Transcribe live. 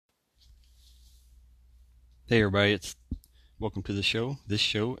Hey everybody, it's welcome to the show. This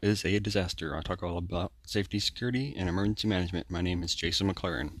show is a disaster. I talk all about safety, security, and emergency management. My name is Jason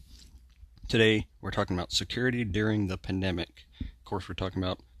McLaren. Today we're talking about security during the pandemic. Of course, we're talking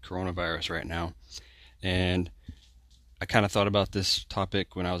about coronavirus right now. And I kind of thought about this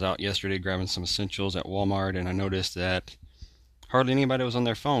topic when I was out yesterday grabbing some essentials at Walmart, and I noticed that hardly anybody was on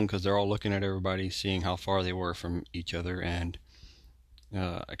their phone because they're all looking at everybody, seeing how far they were from each other. And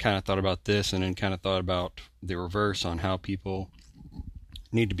I kind of thought about this, and then kind of thought about the reverse on how people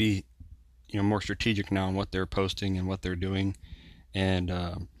need to be, more strategic now on what they're posting and what they're doing. And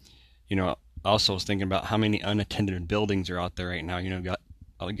also was thinking about how many unattended buildings are out there right now. You got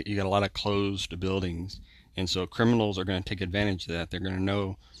a lot of closed buildings, and so criminals are going to take advantage of that. They're going to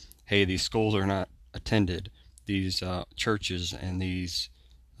know, hey, these schools are not attended, these churches and these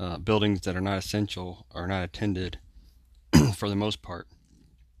buildings that are not essential are not attended for the most part.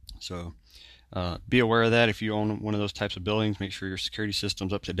 So be aware of that. If you own one of those types of buildings, make sure your security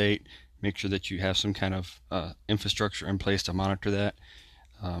system's up to date. Make sure that you have some kind of infrastructure in place to monitor that,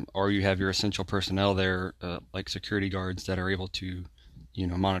 or you have your essential personnel there, like security guards that are able to,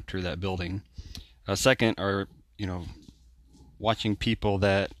 monitor that building. Second are, watching people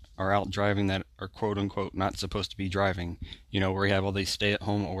that are out driving that are quote unquote not supposed to be driving. Where you have all these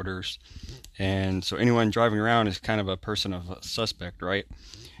stay-at-home orders, and so anyone driving around is kind of a person of a suspect, right?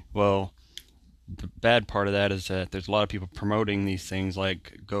 Well, the bad part of that is that there's a lot of people promoting these things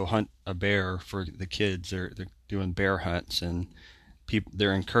like go hunt a bear for the kids. They're doing bear hunts, and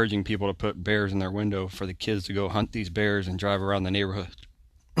they're encouraging people to put bears in their window for the kids to go hunt these bears and drive around the neighborhoods.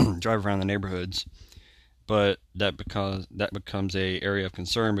 But that becomes a area of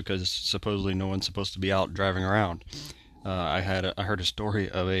concern because supposedly no one's supposed to be out driving around. I heard a story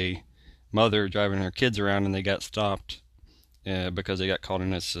of a mother driving her kids around, and they got stopped because they got caught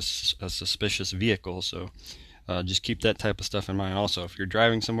in a suspicious vehicle. So just keep that type of stuff in mind. Also, if you're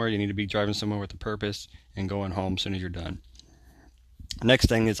driving somewhere, you need to be driving somewhere with a purpose and going home as soon as you're done. Next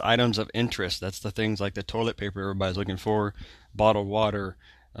thing is items of interest. That's the things like the toilet paper everybody's looking for, bottled water.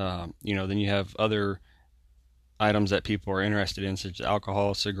 Then you have other items that people are interested in, such as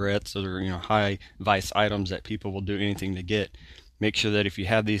alcohol, cigarettes. Those are high vice items that people will do anything to get. Make sure that if you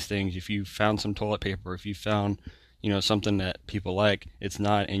have these things, if you found some toilet paper, if you found something that people like, it's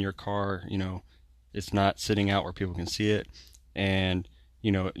not in your car, it's not sitting out where people can see it, and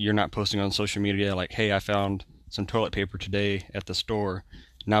you're not posting on social media like, hey, I found some toilet paper today at the store.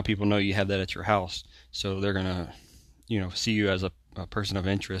 Now people know you have that at your house, so they're gonna see you as a person of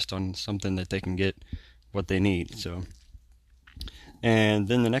interest on something that they can get what they need. So, and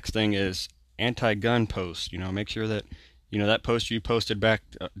then the next thing is anti-gun posts. Make sure that that post you posted back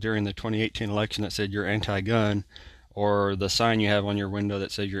during the 2018 election that said you're anti-gun, or the sign you have on your window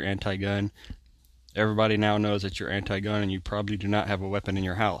that says you're anti-gun. Everybody now knows that you're anti-gun, and you probably do not have a weapon in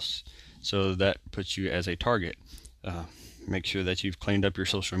your house, so that puts you as a target. Make sure that you've cleaned up your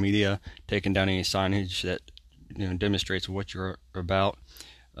social media, taken down any signage that demonstrates what you're about.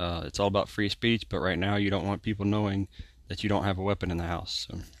 It's all about free speech, but right now you don't want people knowing that you don't have a weapon in the house.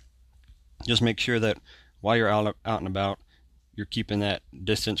 So just make sure that while you're out and about, you're keeping that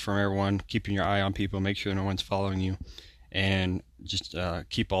distance from everyone, keeping your eye on people, make sure no one's following you, and just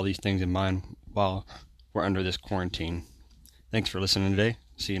keep all these things in mind while we're under this quarantine. Thanks for listening today.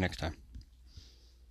 See you next time.